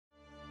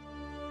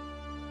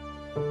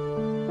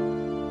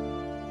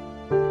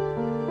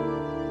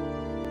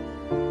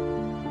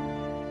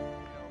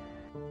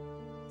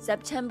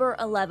September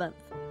 11th,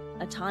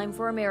 a time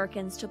for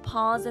Americans to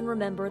pause and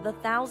remember the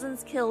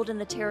thousands killed in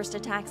the terrorist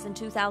attacks in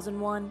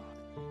 2001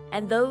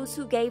 and those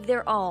who gave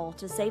their all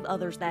to save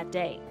others that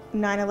day.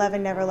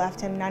 9/11 never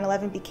left him.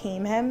 9/11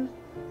 became him.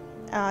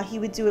 He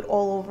would do it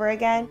all over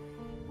again.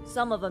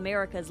 Some of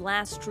America's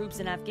last troops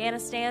in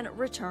Afghanistan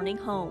returning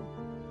home,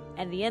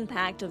 and the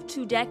impact of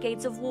 2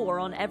 decades of war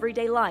on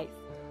everyday life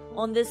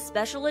on this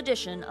special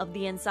edition of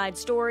The Inside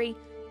Story,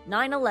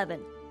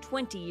 9/11,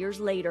 20 years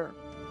later.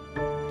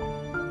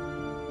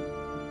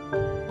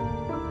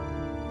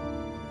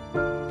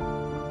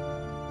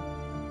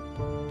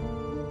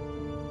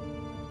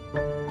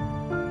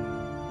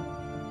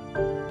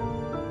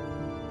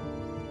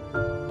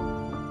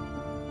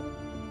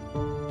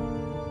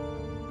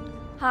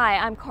 Hi,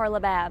 I'm Carla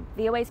Babb,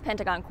 VOA's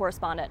Pentagon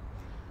correspondent.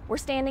 We're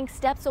standing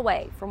steps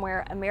away from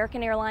where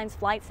American Airlines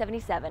Flight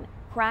 77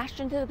 crashed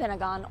into the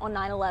Pentagon on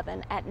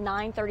 9/11 at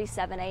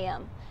 9:37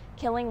 a.m.,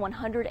 killing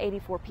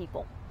 184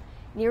 people.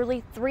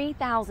 Nearly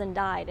 3,000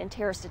 died in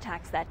terrorist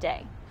attacks that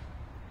day.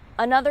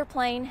 Another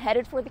plane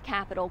headed for the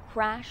Capitol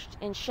crashed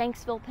in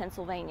Shanksville,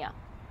 Pennsylvania.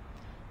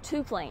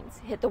 2 planes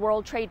hit the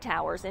World Trade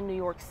Towers in New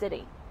York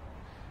City.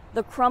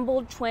 The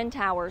crumbled Twin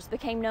Towers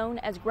became known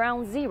as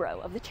Ground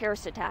Zero of the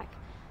terrorist attack,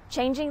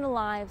 changing the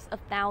lives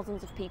of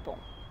thousands of people.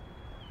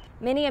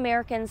 Many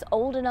Americans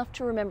old enough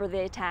to remember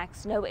the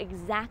attacks know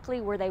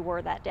exactly where they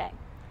were that day.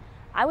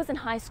 I was in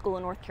high school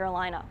in North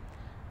Carolina.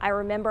 I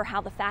remember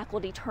how the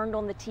faculty turned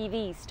on the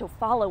TVs to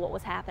follow what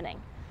was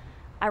happening.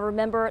 I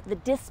remember the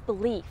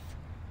disbelief,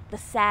 the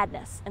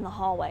sadness in the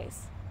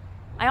hallways.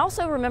 I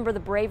also remember the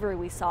bravery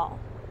we saw,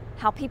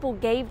 how people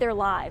gave their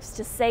lives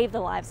to save the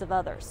lives of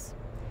others.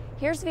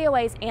 Here's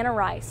VOA's Anna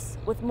Rice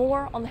with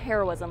more on the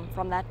heroism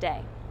from that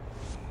day.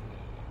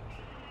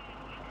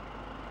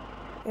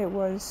 It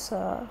was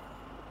a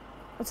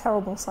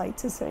terrible sight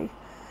to see.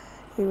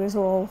 He was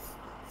all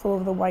full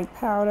of the white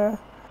powder.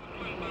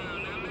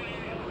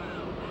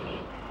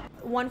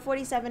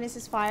 147 is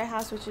his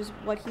firehouse, which is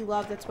what he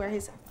loved. That's where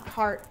his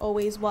heart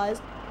always was.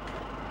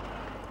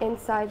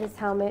 Inside his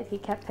helmet, he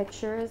kept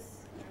pictures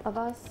of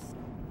us.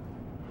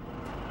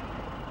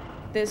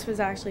 This was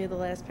actually the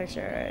last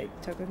picture I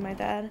took with my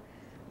dad.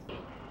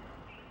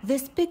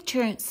 This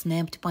picture,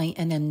 snapped by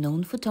an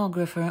unknown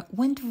photographer,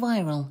 went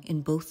viral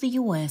in both the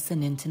US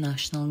and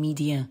international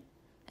media.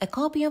 A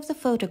copy of the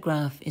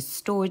photograph is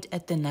stored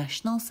at the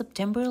National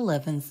September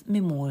 11th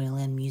Memorial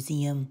and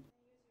Museum.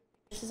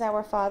 This is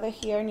our father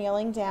here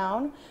kneeling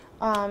down.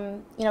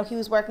 He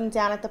was working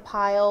down at the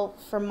pile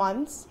for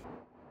months.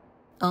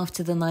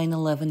 After the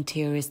 9/11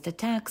 terrorist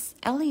attacks,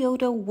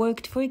 Alioto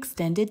worked for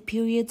extended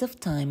periods of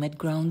time at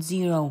Ground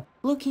Zero,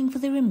 looking for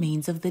the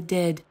remains of the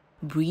dead,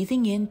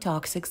 breathing in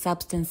toxic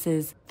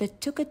substances that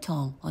took a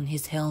toll on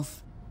his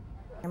health.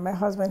 And my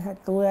husband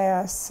had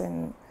glass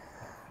and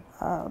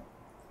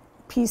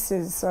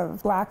pieces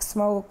of black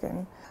smoke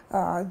and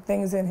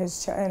things in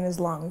his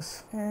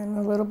lungs.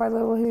 And little by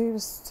little, he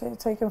was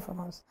taken from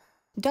us.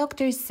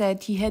 Doctors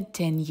said he had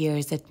 10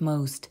 years at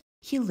most.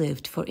 He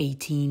lived for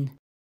 18.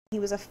 He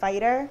was a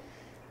fighter,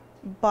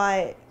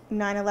 but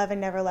 9/11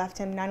 never left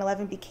him.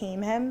 9/11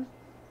 became him.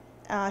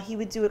 He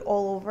would do it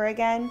all over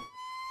again.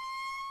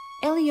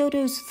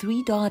 Alioto's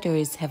 3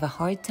 daughters have a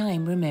hard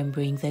time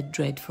remembering that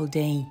dreadful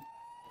day.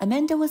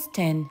 Amanda was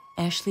 10,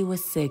 Ashley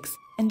was 6,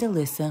 and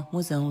Alyssa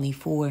was only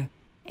 4.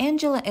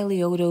 Angela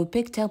Alioto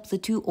picked up the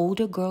 2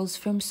 older girls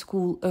from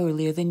school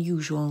earlier than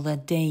usual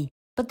that day,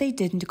 but they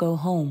didn't go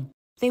home.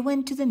 They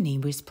went to the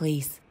neighbor's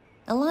place.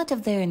 A lot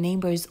of their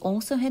neighbors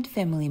also had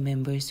family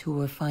members who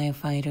were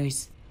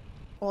firefighters.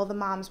 All the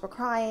moms were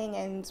crying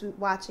and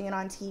watching it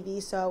on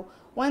TV, so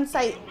once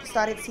I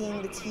started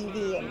seeing the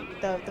TV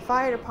and the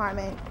fire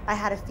department, I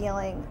had a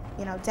feeling,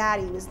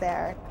 Daddy was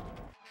there.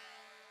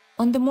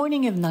 On the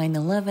morning of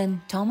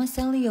 9/11, Thomas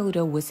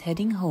Alioto was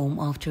heading home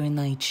after a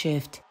night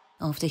shift.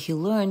 After he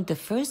learned the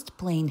first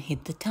plane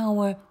hit the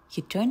tower,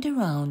 he turned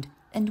around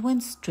and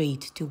went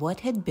straight to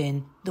what had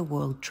been the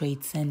World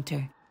Trade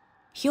Center.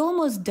 He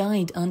almost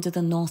died under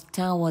the North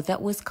Tower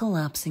that was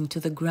collapsing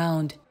to the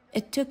ground.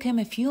 It took him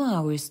a few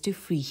hours to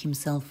free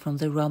himself from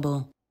the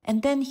rubble.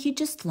 And then he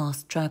just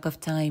lost track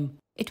of time.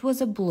 It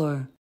was a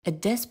blur, a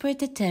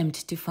desperate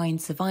attempt to find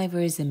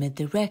survivors amid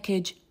the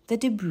wreckage, the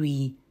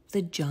debris,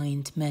 the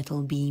giant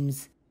metal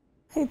beams.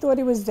 He thought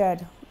he was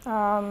dead.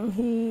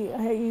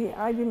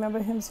 I remember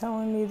him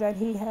telling me that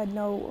he had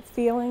no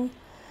feeling.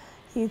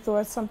 He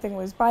thought something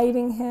was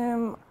biting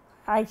him.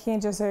 I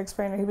can't just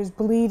explain it. He was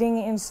bleeding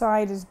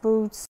inside his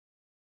boots.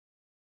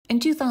 In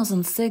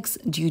 2006,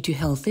 due to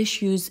health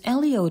issues,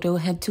 Alioto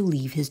had to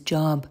leave his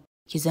job.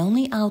 His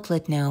only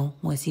outlet now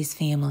was his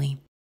family.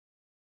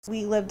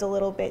 We lived a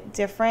little bit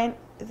different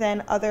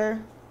than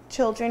other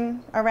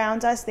children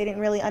around us. They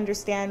didn't really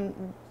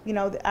understand,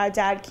 our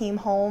dad came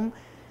home.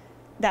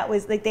 That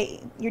was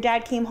your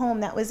dad came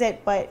home, that was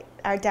it. But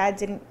our dad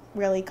didn't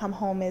really come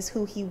home as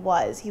who he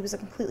was. He was a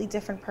completely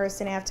different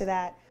person after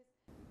that.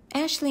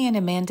 Ashley and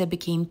Amanda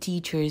became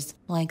teachers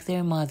like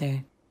their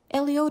mother.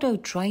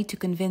 Eliotto tried to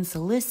convince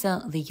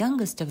Alyssa, the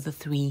youngest of the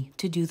three,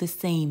 to do the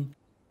same,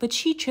 but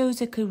she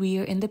chose a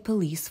career in the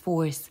police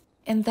force,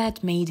 and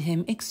that made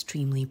him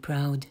extremely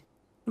proud.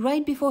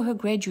 Right before her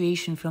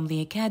graduation from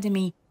the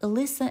academy,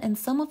 Alyssa and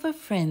some of her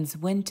friends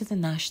went to the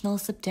National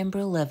September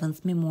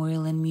 11th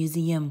Memorial and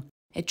Museum,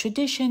 a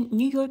tradition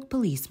New York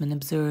policemen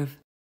observe.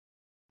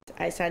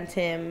 I sent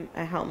him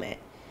a helmet.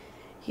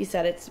 He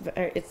said,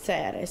 it's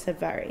sad. I said,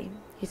 very.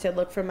 He said,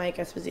 look for Mike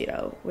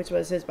Esposito, which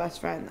was his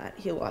best friend that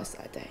he lost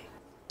that day.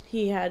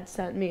 He had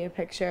sent me a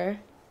picture,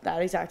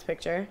 that exact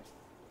picture.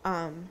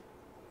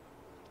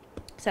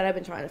 Said, I've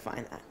been trying to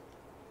find that.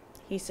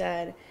 He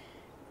said,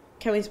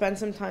 can we spend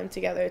some time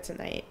together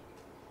tonight?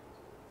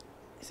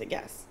 I said,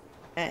 yes.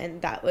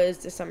 And that was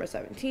December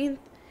 17th,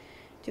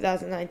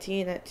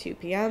 2019 at 2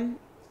 p.m.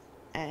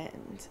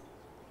 And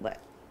that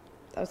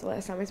was the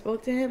last time I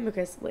spoke to him,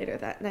 because later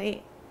that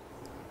night,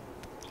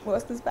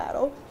 lost this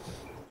battle.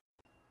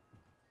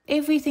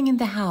 Everything in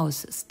the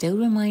house still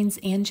reminds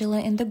Angela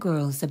and the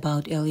girls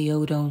about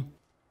Eliotto.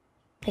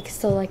 I can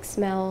still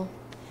smell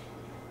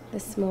the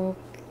smoke.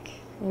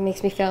 It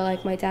makes me feel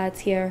like my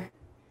dad's here.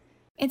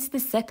 It's the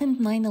second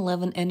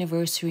 9/11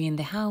 anniversary in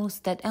the house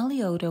that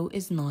Eliotto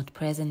is not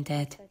present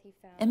at.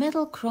 A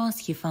metal cross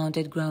he found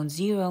at Ground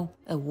Zero,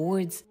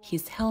 awards,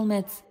 his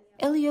helmets.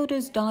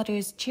 Eliotto's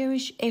daughters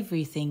cherish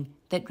everything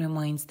that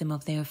reminds them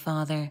of their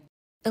father.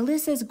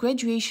 Alyssa's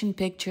graduation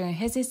picture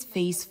has his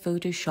face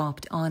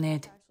photoshopped on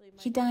it.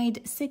 He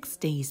died 6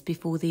 days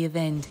before the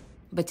event,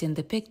 but in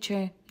the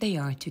picture, they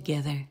are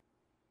together.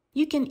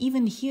 You can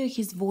even hear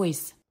his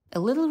voice,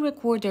 a little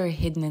recorder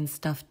hidden in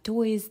stuffed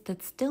toys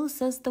that still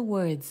says the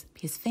words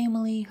his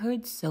family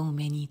heard so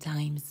many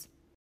times.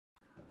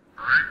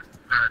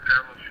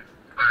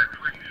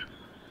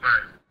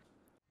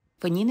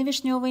 For Nina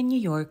Vishneva in New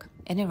York,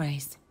 Anna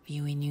Rice,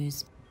 VOA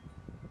News.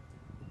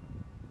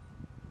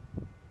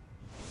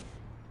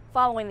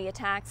 Following the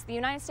attacks, the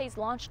United States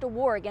launched a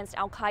war against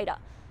al-Qaeda,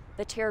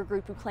 the terror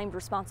group who claimed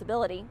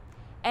responsibility,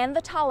 and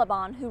the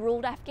Taliban, who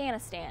ruled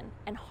Afghanistan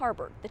and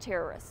harbored the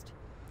terrorist.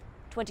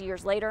 20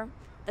 years later,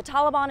 the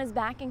Taliban is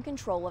back in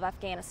control of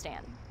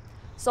Afghanistan.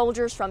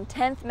 Soldiers from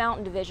 10th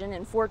Mountain Division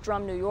in Fort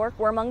Drum, New York,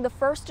 were among the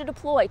first to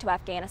deploy to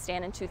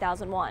Afghanistan in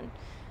 2001,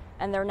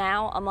 and they're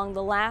now among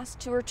the last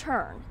to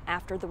return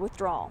after the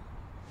withdrawal.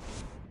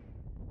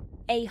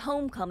 A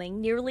homecoming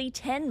nearly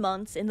 10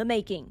 months in the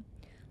making.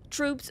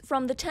 Troops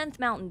from the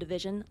 10th Mountain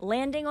Division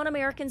landing on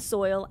American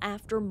soil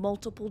after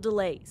multiple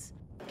delays,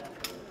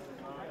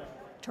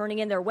 turning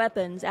in their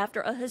weapons after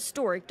a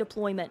historic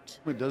deployment.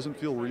 It doesn't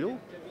feel real.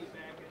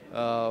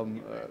 I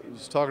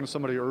was talking to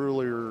somebody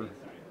earlier.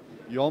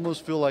 You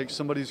almost feel like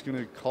somebody's going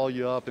to call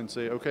you up and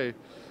say, okay,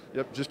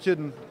 yep, just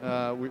kidding,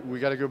 we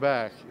got to go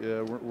back.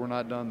 We're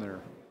not done there.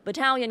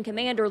 Battalion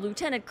Commander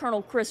Lieutenant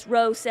Colonel Chris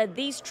Rowe said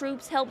these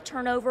troops helped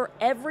turn over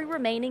every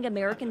remaining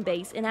American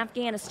base in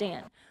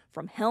Afghanistan,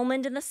 from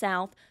Helmand in the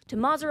south to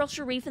Mazar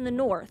al-Sharif in the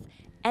north,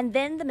 and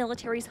then the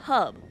military's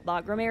hub,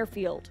 Bagram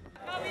Airfield,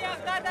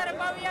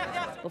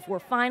 before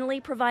finally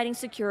providing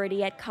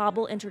security at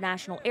Kabul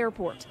International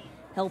Airport,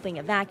 helping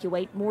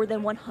evacuate more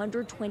than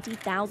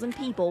 120,000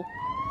 people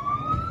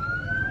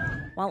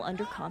while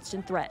under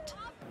constant threat.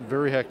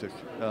 Very hectic.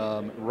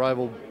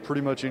 Rivaled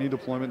pretty much any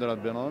deployment that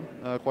I've been on,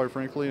 quite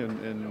frankly,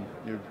 and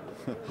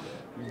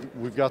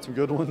we've got some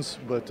good ones,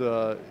 but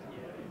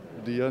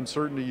the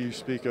uncertainty you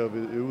speak of,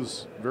 it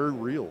was very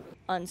real.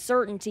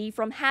 Uncertainty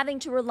from having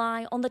to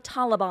rely on the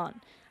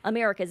Taliban,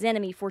 America's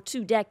enemy for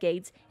 2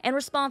 decades and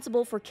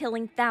responsible for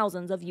killing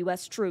thousands of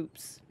U.S.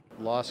 troops.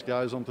 Lost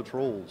guys on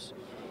patrols,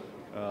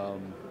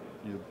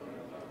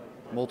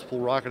 multiple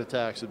rocket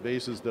attacks at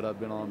bases that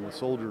I've been on with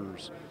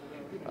soldiers.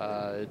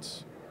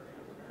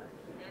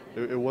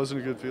 It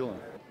wasn't a good feeling.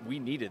 We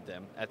needed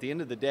them. At the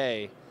end of the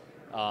day,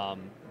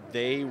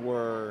 they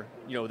were,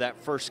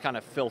 that first kind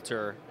of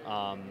filter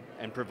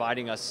and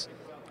providing us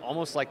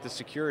almost like the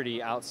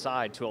security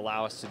outside to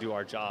allow us to do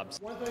our jobs.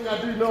 One thing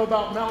I do know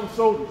about mountain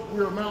soldiers,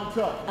 we are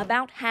mountain tough.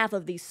 About half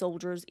of these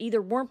soldiers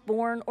either weren't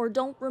born or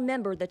don't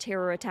remember the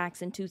terror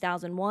attacks in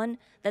 2001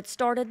 that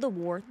started the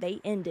war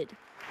they ended.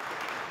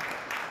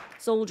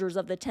 Soldiers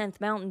of the 10th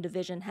Mountain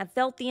Division have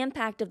felt the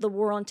impact of the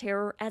war on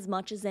terror as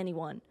much as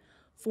anyone.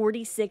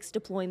 46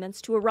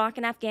 deployments to Iraq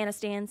and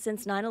Afghanistan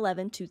since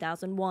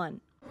 9/11-2001.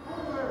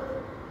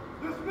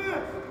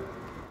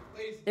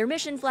 Their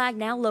mission flag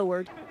now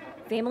lowered,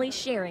 families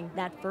sharing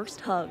that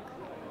first hug.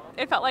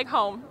 It felt like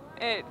home.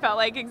 It felt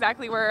like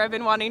exactly where I've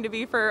been wanting to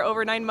be for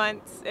over 9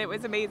 months. It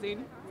was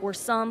amazing. For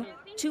some,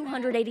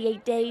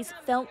 288 days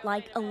felt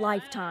like a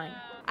lifetime.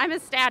 I'm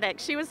ecstatic.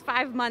 She was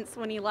 5 months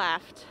when he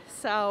left,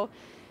 so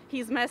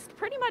he's missed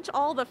pretty much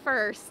all the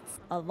firsts.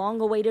 A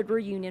long-awaited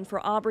reunion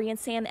for Aubrey and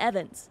Sam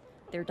Evans.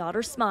 Their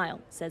daughter's smile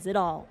says it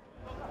all.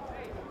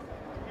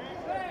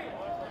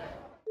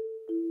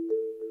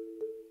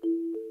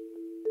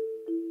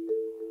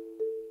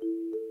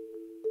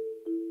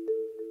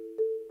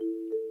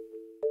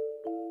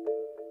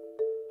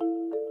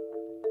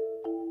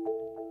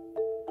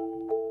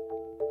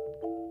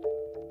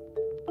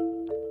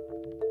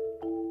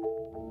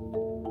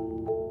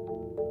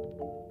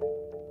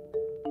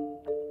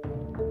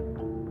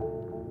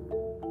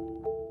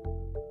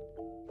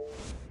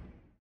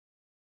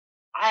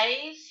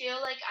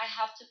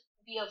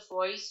 a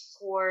voice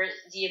for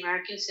the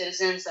American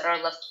citizens that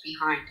are left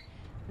behind.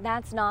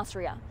 That's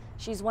Nasria.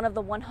 She's one of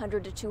the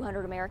 100 to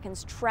 200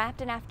 Americans trapped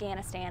in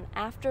Afghanistan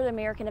after the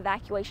American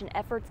evacuation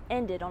efforts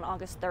ended on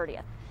August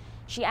 30th.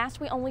 She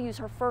asked we only use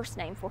her first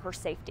name for her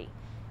safety.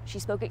 She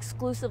spoke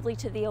exclusively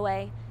to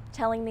VOA,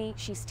 telling me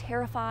she's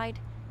terrified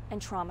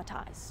and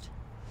traumatized.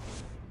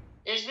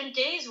 There's been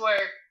days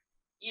where,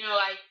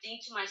 I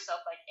think to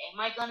myself, like, am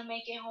I going to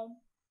make it home?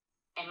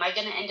 Am I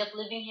going to end up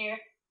living here?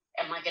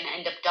 Am I going to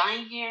end up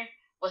dying here?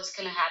 What's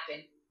going to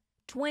happen?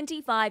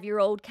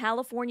 25-year-old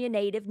California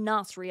native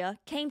Nasria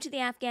came to the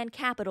Afghan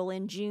capital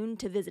in June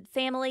to visit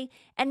family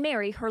and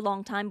marry her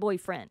longtime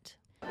boyfriend.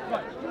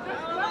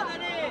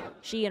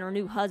 She and her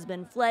new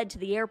husband fled to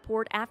the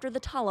airport after the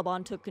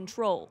Taliban took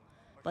control,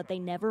 but they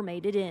never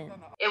made it in.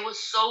 It was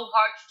so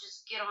hard to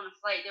just get on a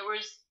flight.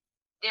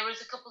 There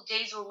was a couple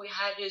days where we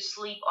had to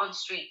sleep on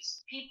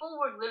streets. People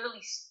were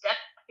literally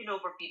stepping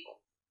over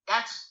people.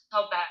 That's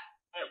how bad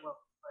it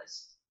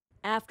was.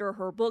 After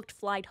her booked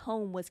flight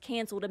home was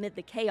canceled amid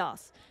the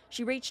chaos,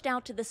 she reached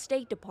out to the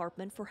State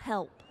Department for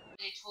help.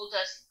 They told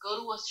us,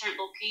 go to a certain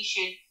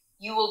location,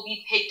 you will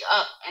be picked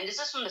up. And this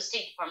is from the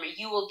State Department.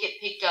 You will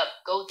get picked up.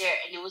 Go there.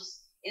 And it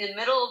was in the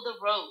middle of the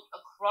road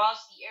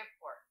across the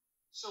airport.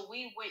 So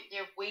we went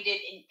there, waited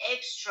an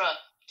extra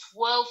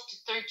 12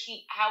 to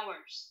 13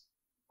 hours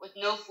with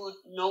no food,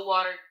 no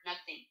water,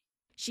 nothing.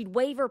 She'd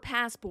wave her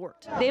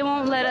passport. They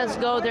won't let us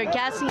go. They're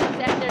gassing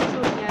us and they're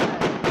shooting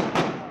at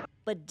us.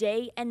 But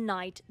day and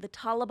night, the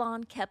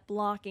Taliban kept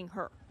blocking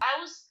her.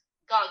 I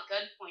got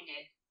gun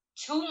pointed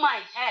to my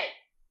head.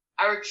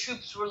 Our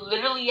troops were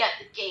literally at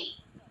the gate,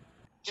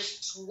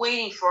 just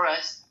waiting for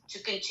us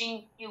to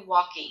continue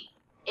walking.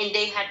 And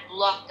they had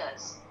blocked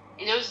us.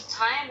 And there was a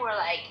time where,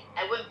 I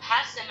went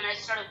past them and I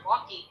started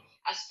walking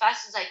as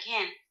fast as I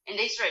can. And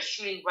they started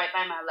shooting right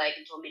by my leg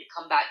and told me to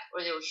come back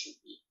or they would shoot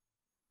me.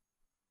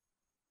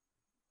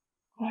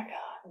 Oh my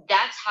God.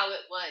 That's how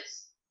it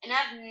was. And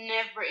I've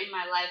never in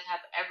my life have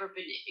ever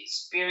been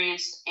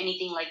experienced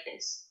anything like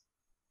this.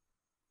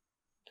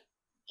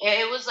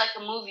 It was like a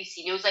movie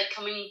scene. It was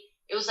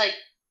like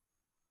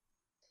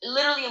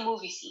literally a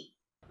movie scene.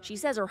 She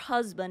says her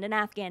husband, an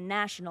Afghan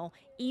national,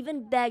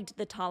 even begged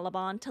the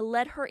Taliban to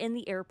let her in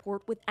the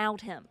airport without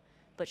him,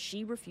 but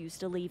she refused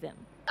to leave him.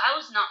 I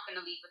was not going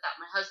to leave without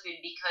my husband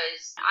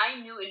because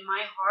I knew in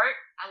my heart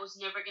I was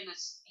never going to,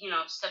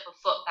 step a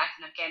foot back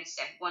in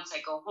Afghanistan once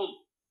I go home.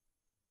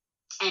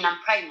 And I'm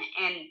pregnant,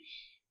 and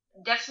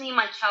definitely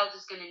my child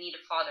is going to need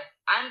a father.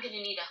 I'm going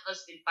to need a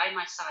husband by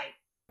my side.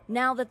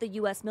 Now that the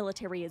U.S.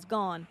 military is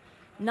gone,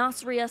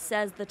 Nasria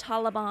says the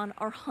Taliban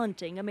are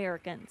hunting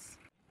Americans.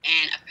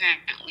 And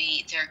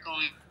apparently they're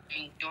going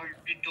door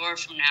to door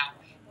from now,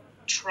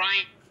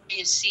 trying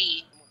to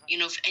see,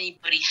 if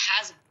anybody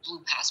has a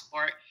blue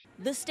passport.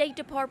 The State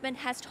Department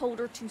has told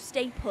her to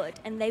stay put,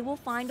 and they will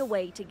find a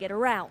way to get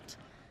her out.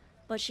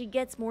 But she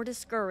gets more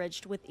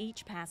discouraged with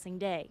each passing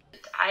day.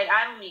 I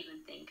don't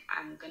even think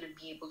I'm going to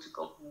be able to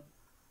go home.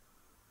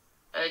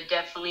 I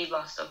definitely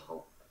lost of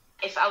hope.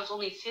 If I was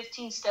only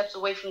 15 steps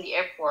away from the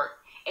airport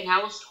and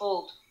I was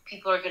told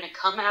people are going to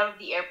come out of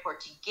the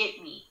airport to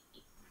get me,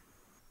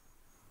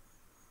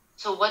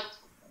 so what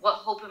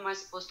hope am I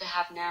supposed to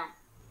have now?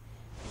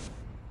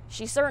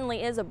 She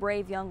certainly is a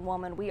brave young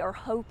woman. We are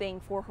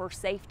hoping for her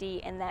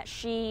safety and that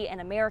she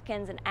and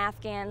Americans and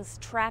Afghans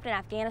trapped in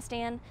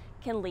Afghanistan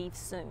can leave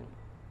soon.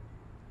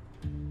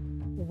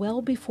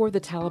 Well before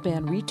the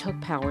Taliban retook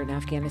power in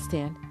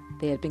Afghanistan,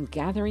 they had been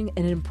gathering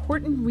an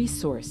important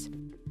resource: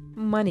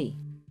 money.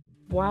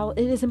 While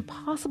it is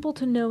impossible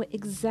to know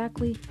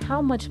exactly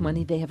how much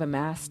money they have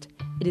amassed,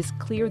 it is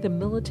clear the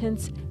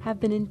militants have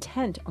been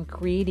intent on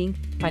creating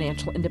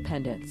financial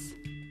independence.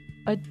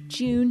 A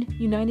June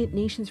United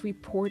Nations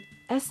report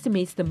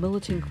estimates the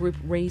militant group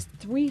raised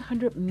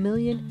 $300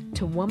 million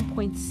to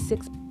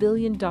 $1.6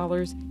 billion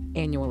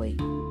annually.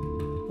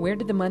 Where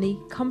did the money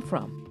come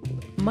from?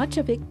 Much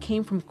of it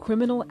came from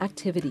criminal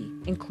activity,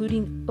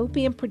 including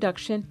opium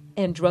production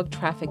and drug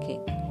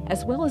trafficking,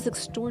 as well as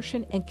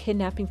extortion and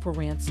kidnapping for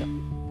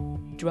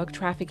ransom. Drug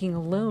trafficking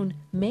alone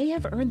may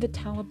have earned the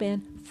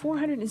Taliban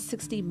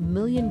 $460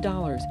 million,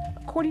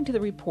 according to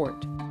the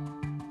report.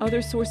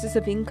 Other sources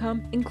of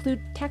income include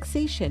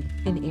taxation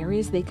in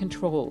areas they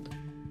controlled.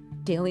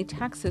 Daily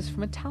taxes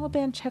from a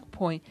Taliban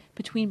checkpoint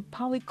between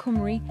Pali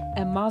Kumri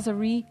and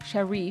Mazar-e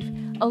Sharif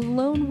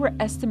alone were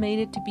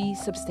estimated to be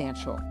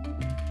substantial.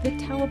 The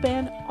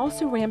Taliban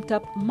also ramped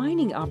up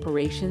mining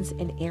operations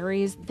in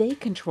areas they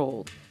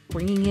controlled,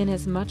 bringing in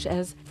as much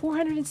as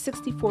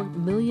 $464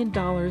 million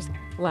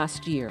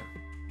last year.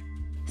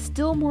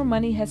 Still more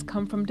money has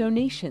come from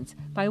donations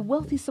by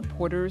wealthy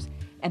supporters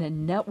and a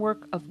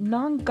network of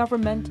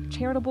non-government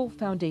charitable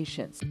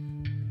foundations.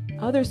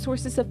 Other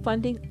sources of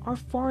funding are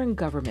foreign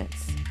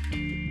governments.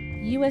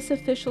 U.S.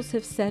 officials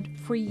have said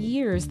for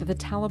years that the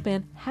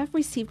Taliban have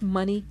received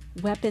money,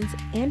 weapons,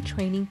 and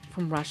training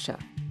from Russia.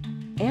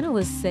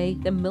 Analysts say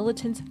the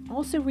militants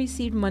also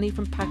received money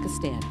from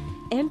Pakistan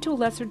and, to a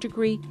lesser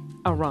degree,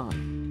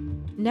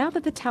 Iran. Now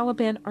that the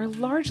Taliban are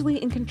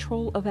largely in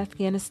control of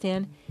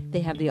Afghanistan,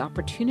 they have the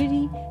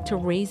opportunity to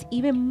raise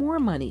even more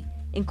money,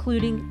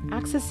 including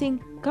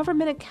accessing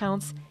government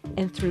accounts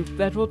and through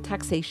federal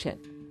taxation.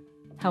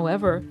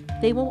 However,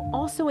 they will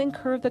also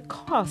incur the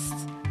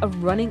costs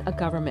of running a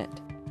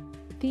government.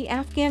 The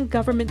Afghan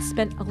government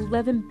spent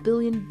 $11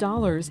 billion in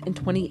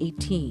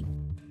 2018.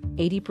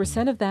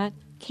 80% of that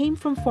came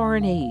from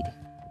foreign aid.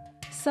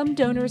 Some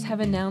donors have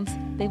announced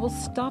they will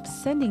stop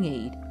sending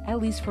aid, at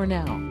least for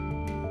now.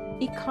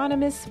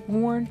 Economists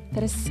warn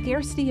that a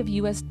scarcity of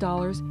U.S.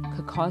 dollars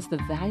could cause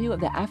the value of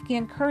the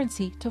Afghan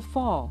currency to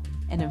fall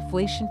and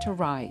inflation to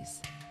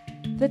rise.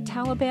 The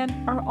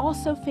Taliban are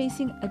also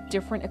facing a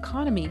different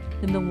economy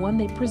than the one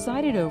they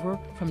presided over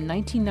from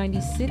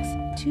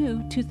 1996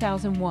 to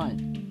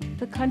 2001.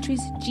 The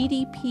country's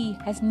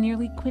GDP has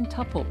nearly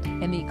quintupled,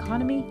 and the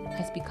economy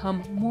has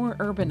become more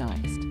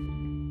urbanized.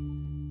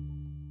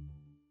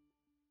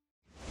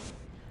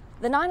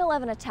 The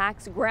 9/11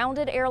 attacks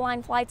grounded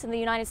airline flights in the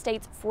United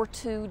States for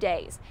 2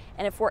 days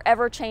and have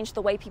forever changed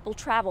the way people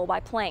travel by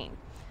plane.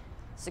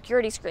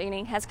 Security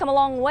screening has come a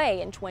long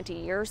way in 20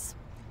 years.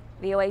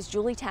 VOA's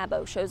Julie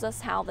Tabo shows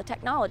us how the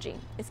technology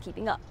is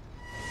keeping up.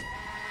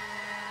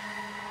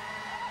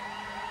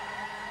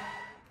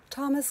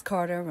 Thomas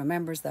Carter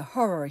remembers the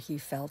horror he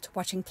felt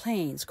watching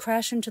planes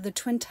crash into the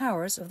Twin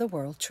Towers of the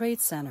World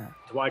Trade Center.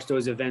 To watch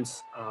those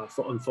events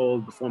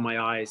unfold before my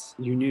eyes,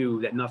 you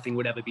knew that nothing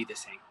would ever be the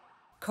same.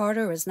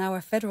 Carter is now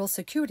a federal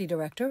security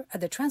director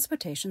at the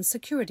Transportation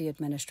Security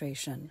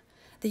Administration,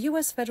 the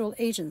U.S. federal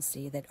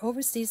agency that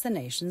oversees the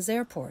nation's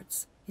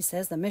airports. He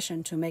says the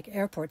mission to make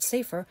airports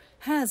safer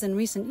has in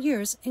recent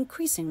years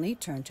increasingly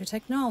turned to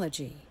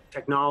technology.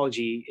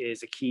 Technology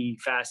is a key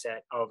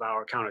facet of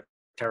our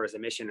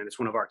counterterrorism mission, and it's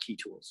one of our key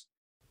tools.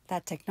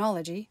 That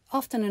technology,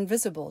 often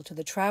invisible to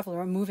the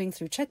traveler moving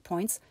through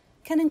checkpoints,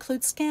 can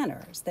include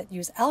scanners that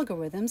use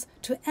algorithms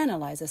to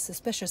analyze a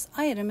suspicious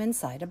item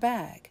inside a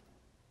bag.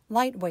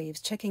 Light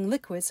waves checking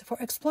liquids for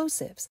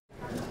explosives.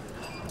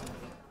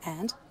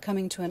 And,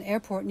 coming to an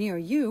airport near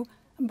you,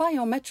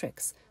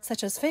 biometrics,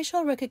 such as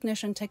facial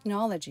recognition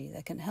technology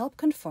that can help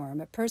confirm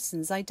a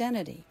person's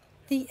identity.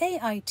 The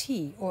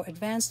AIT, or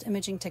Advanced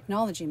Imaging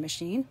Technology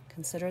machine,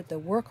 considered the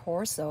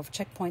workhorse of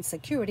checkpoint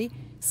security,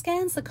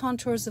 scans the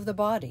contours of the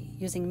body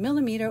using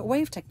millimeter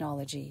wave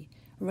technology,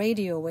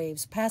 radio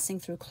waves passing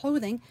through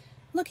clothing,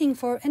 looking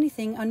for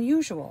anything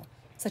unusual,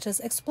 such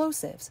as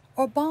explosives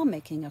or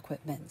bomb-making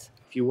equipment.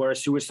 If you were a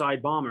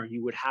suicide bomber,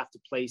 you would have to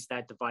place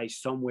that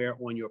device somewhere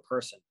on your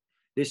person.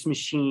 This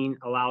machine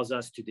allows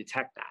us to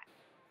detect that.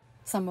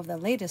 Some of the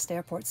latest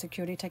airport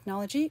security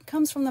technology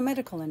comes from the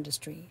medical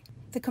industry.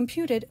 The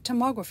computed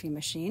tomography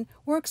machine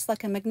works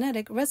like a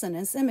magnetic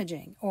resonance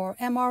imaging, or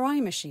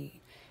MRI machine,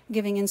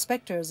 giving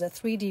inspectors a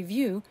 3D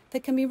view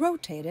that can be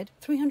rotated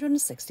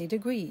 360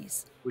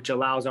 degrees. Which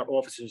allows our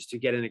officers to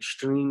get an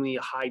extremely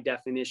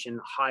high-definition,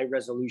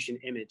 high-resolution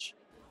image.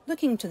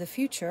 Looking to the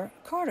future,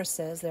 Carter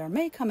says there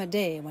may come a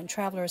day when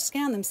travelers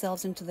scan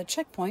themselves into the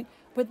checkpoint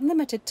with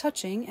limited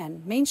touching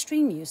and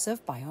mainstream use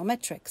of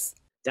biometrics.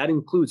 That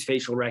includes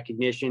facial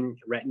recognition,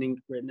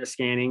 retina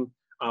scanning,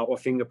 or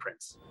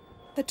fingerprints.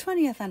 The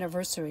 20th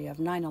anniversary of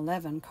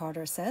 9/11,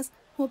 Carter says,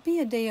 will be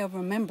a day of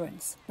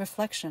remembrance,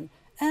 reflection,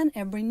 and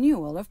a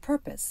renewal of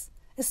purpose,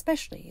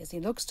 especially as he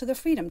looks to the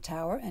Freedom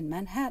Tower in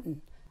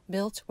Manhattan,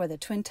 built where the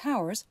Twin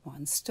Towers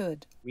once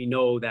stood. We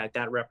know that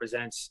that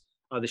represents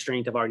the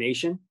strength of our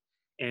nation,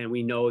 and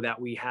we know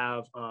that we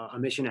have a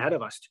mission ahead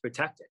of us to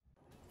protect it.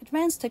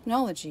 Advanced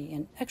technology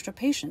and extra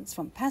patience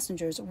from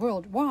passengers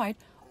worldwide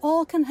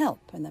all can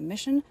help in the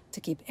mission to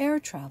keep air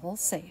travel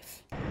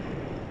safe.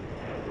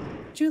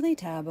 Julie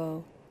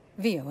Tabo,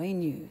 VOA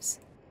News.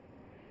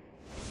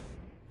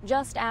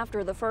 Just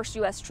after the first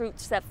U.S.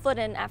 troops set foot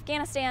in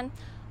Afghanistan,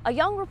 a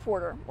young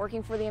reporter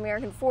working for the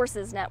American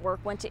Forces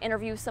Network went to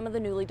interview some of the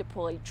newly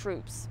deployed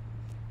troops.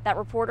 That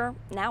reporter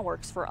now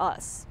works for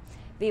us.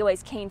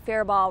 VOA's Kane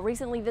Faribault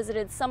recently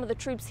visited some of the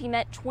troops he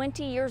met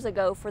 20 years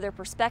ago for their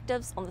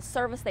perspectives on the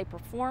service they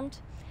performed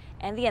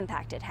and the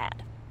impact it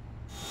had.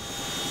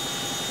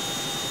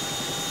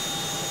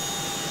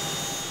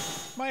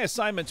 My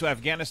assignment to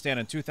Afghanistan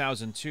in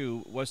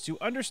 2002 was to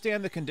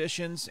understand the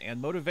conditions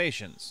and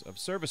motivations of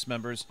service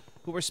members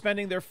who were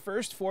spending their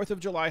first 4th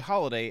of July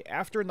holiday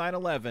after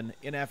 9/11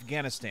 in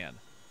Afghanistan,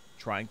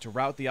 trying to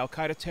rout the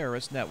al-Qaeda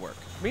terrorist network.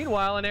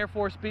 Meanwhile, an Air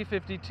Force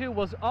B-52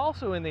 was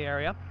also in the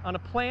area on a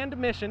planned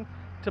mission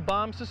to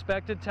bomb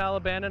suspected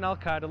Taliban and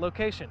al-Qaeda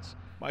locations.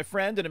 My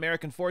friend and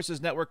American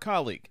Forces Network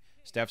colleague,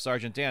 Staff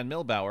Sergeant Dan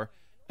Milbauer,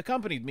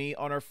 accompanied me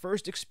on our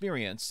first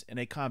experience in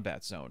a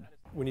combat zone.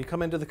 When you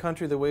come into the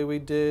country the way we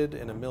did,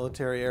 in a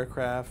military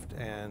aircraft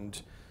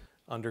and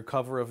under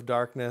cover of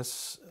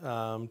darkness,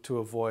 to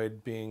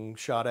avoid being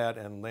shot at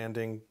and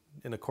landing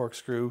in a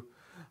corkscrew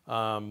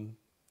kind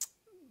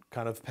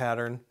of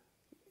pattern,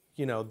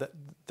 you know,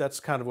 that's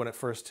kind of when it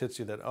first hits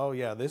you that, oh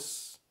yeah,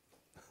 this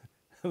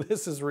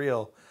is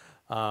real.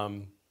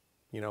 You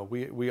know,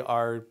 we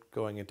are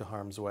going into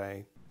harm's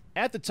way.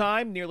 At the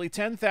time, nearly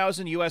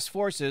 10,000 U.S.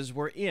 forces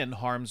were in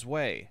harm's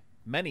way.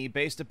 many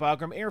based at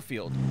Bagram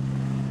Airfield,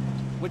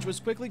 which was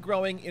quickly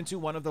growing into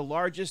one of the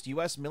largest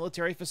U.S.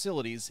 military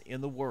facilities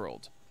in the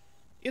world.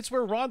 It's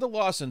where Rhonda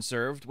Lawson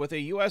served with a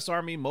U.S.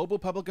 Army Mobile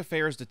Public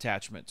Affairs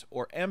Detachment,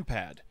 or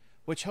MPAD,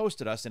 which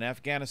hosted us in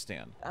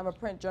Afghanistan. I'm a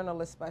print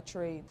journalist by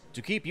trade.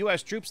 To keep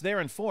U.S. troops there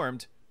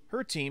informed,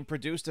 her team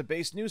produced a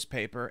base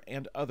newspaper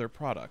and other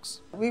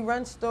products. We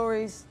run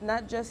stories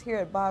not just here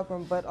at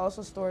Bagram, but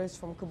also stories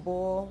from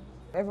Kabul.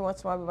 Every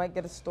once in a while we might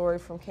get a story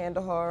from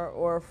Kandahar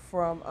or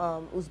from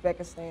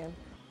Uzbekistan.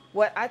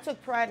 What I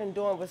took pride in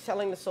doing was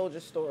telling the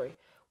soldier's story.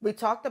 We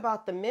talked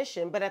about the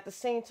mission, but at the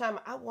same time,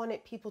 I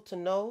wanted people to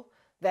know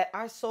that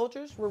our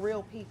soldiers were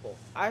real people.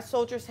 Our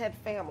soldiers had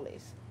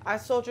families. Our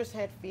soldiers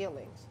had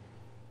feelings.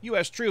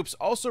 U.S. troops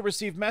also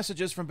received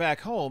messages from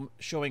back home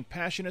showing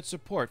passionate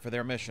support for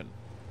their mission.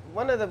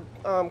 One of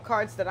the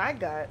cards that I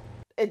got,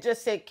 it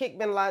just said kick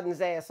bin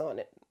Laden's ass on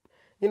it.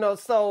 You know,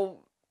 so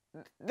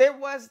there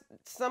was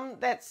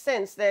that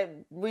sense that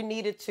we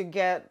needed to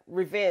get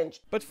revenge.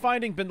 But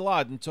finding bin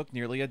Laden took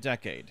nearly a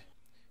decade.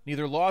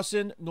 Neither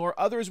Lawson nor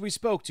others we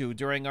spoke to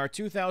during our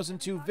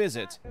 2002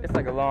 visit, it's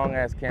like a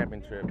long-ass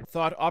camping trip,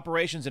 thought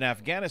operations in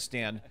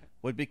Afghanistan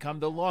would become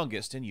the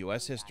longest in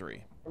U.S.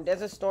 history.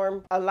 Desert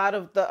Storm, a lot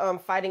of the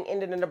fighting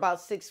ended in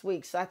about 6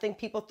 weeks. I think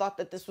people thought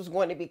that this was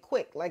going to be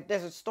quick, like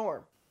Desert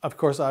Storm. Of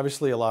course,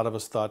 obviously, a lot of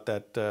us thought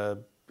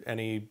that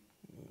any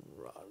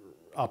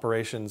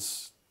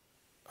operations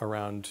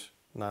around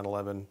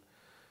 9/11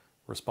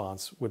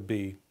 response would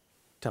be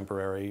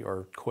temporary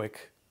or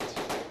quick.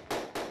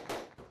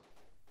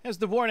 As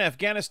the war in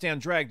Afghanistan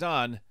dragged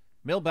on,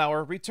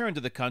 Milbauer returned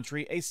to the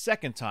country a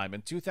second time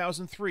in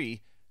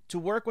 2003 to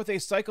work with a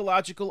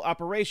psychological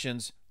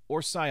operations,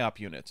 or PSYOP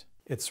unit.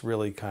 It's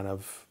really kind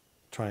of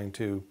trying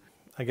to,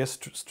 I guess,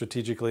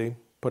 strategically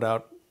put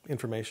out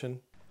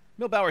information.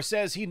 Milbauer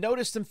says he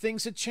noticed some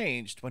things had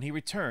changed when he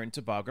returned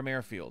to Bagram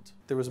Airfield.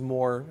 There was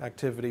more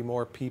activity,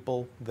 more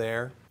people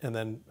there, and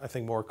then I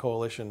think more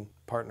coalition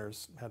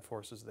partners had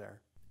forces there.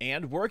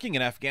 And working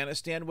in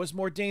Afghanistan was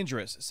more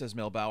dangerous, says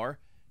Milbauer.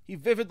 He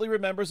vividly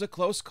remembers a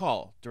close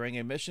call during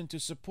a mission to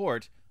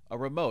support a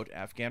remote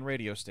Afghan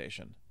radio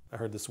station. I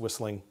heard this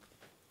whistling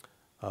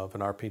of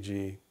an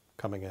RPG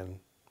coming in,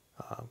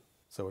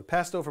 so it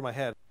passed over my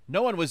head.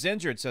 No one was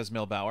injured, says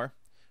Milbauer.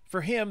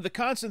 For him, the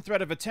constant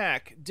threat of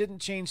attack didn't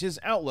change his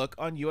outlook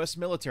on U.S.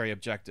 military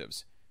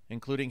objectives,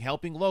 including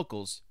helping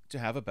locals to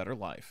have a better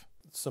life.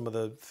 Some of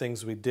the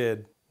things we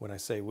did, when I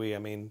say we, I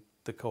mean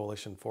the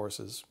coalition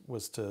forces,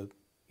 was to,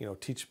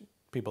 teach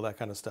people that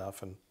kind of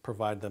stuff and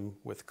provide them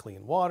with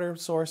clean water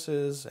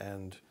sources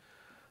and,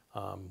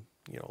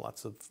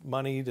 lots of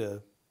money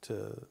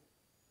to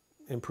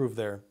improve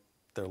their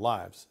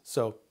lives.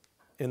 So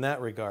in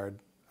that regard,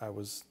 I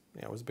was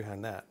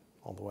behind that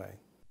all the way.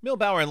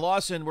 Milbauer and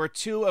Lawson were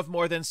two of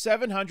more than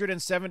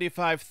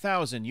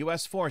 775,000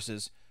 U.S.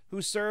 forces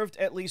who served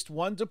at least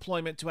one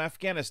deployment to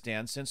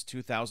Afghanistan since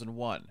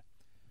 2001.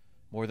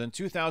 More than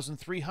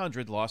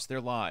 2,300 lost their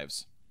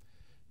lives.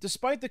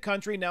 Despite the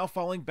country now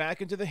falling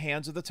back into the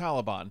hands of the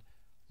Taliban,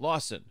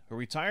 Lawson, who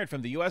retired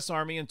from the U.S.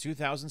 Army in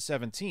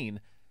 2017,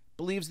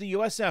 believes the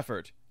U.S.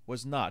 effort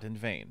was not in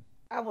vain.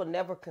 I will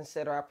never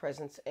consider our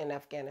presence in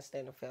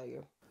Afghanistan a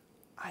failure.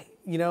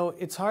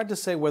 It's hard to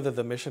say whether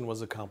the mission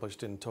was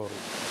accomplished in total.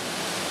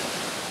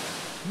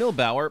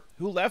 Milbauer,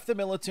 who left the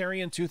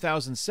military in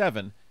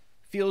 2007,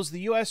 feels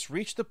the U.S.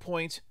 reached the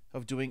point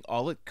of doing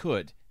all it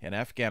could in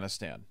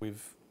Afghanistan.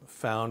 We've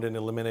found and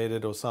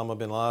eliminated Osama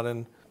bin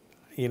Laden.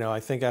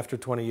 I think after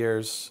 20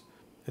 years,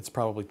 it's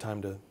probably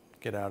time to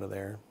get out of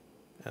there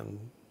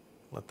and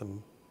let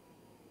them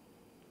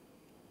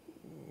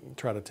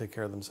try to take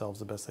care of themselves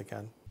the best they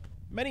can.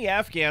 Many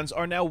Afghans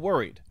are now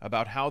worried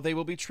about how they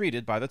will be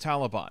treated by the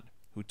Taliban,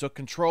 who took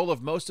control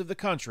of most of the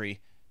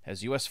country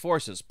as U.S.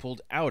 forces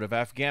pulled out of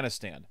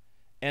Afghanistan,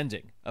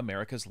 ending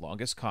America's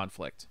longest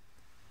conflict.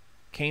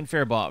 Kane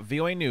Fairbaugh,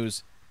 VOA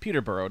News,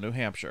 Peterborough, New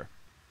Hampshire.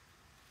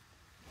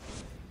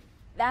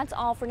 That's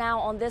all for now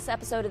on this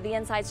episode of The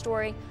Inside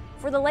Story.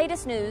 For the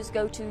latest news,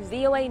 go to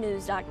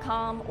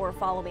voanews.com or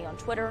follow me on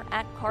Twitter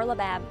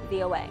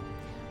 @CarlaBabbVOA.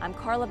 I'm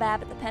Carla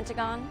Babb at the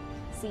Pentagon.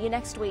 See you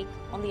next week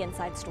on The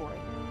Inside Story.